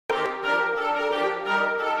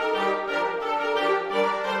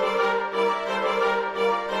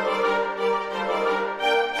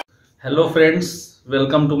Hello friends,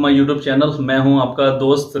 welcome to my YouTube channel. मैं हूं आपका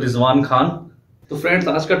दोस्त रिजवान खान। तो फ्रेंड्स,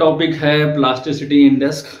 आज का टॉपिक है प्लास्टिसिटी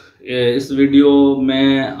इंडेक्स। इस वीडियो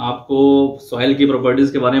में आपको सॉइल की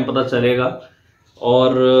प्रॉपर्टीज़ के बारे में पता चलेगा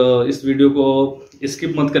और इस वीडियो को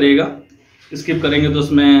स्किप मत करिएगा। स्किप करेंगे तो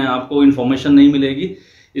उसमें आपको इन्फॉर्मेशन नहीं मिलेगी,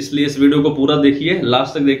 इसलिए इस वीडियो को पूरा देखिए,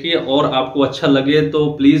 लास्ट तक देखिए। और आपको अच्छा लगे तो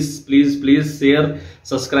please please please share,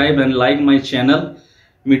 subscribe and like my channel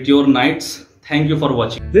meteor nights. Thank you for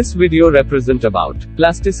watching. This video represent about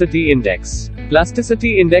plasticity index.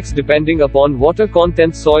 Plasticity index depending upon water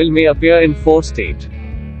content soil may appear in 4 state.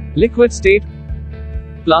 Liquid state,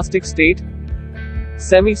 plastic state,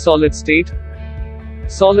 semi-solid state,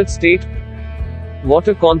 solid state.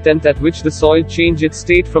 Water content at which the soil change its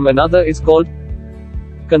state from another is called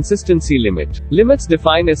consistency limit. Limits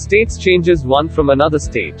define as states changes one from another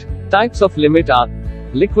state. Types of limit are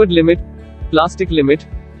liquid limit, plastic limit,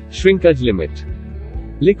 shrinkage limit.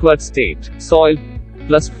 Liquid state, soil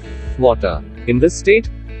plus water. In this state,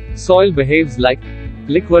 soil behaves like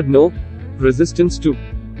liquid, no resistance to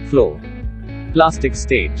flow. Plastic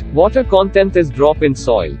state, water content is drop in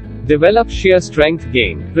soil. Develop shear strength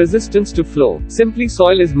gain, resistance to flow. Simply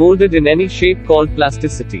soil is molded in any shape called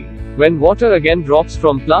plasticity. When water again drops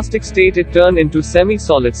from plastic state, it turn into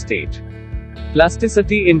semi-solid state.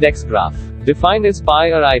 Plasticity index graph, defined as pi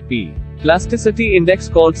or IP. Plasticity index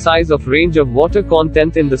called size of range of water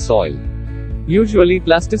content in the soil. Usually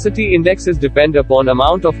plasticity indexes depend upon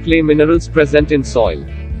amount of clay minerals present in soil.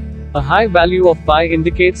 A high value of pi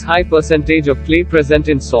indicates high percentage of clay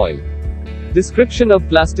present in soil. Description of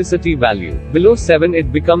plasticity value. Below 7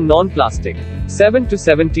 it become non-plastic. 7 to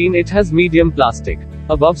 17 it has medium plastic.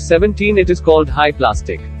 Above 17 it is called high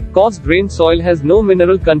plastic. Coarse grained soil has no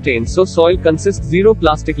mineral contained, so soil consists 0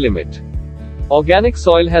 plastic limit. Organic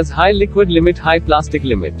soil has high liquid limit, high plastic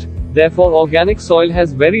limit. Therefore, organic soil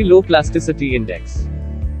has very low plasticity index.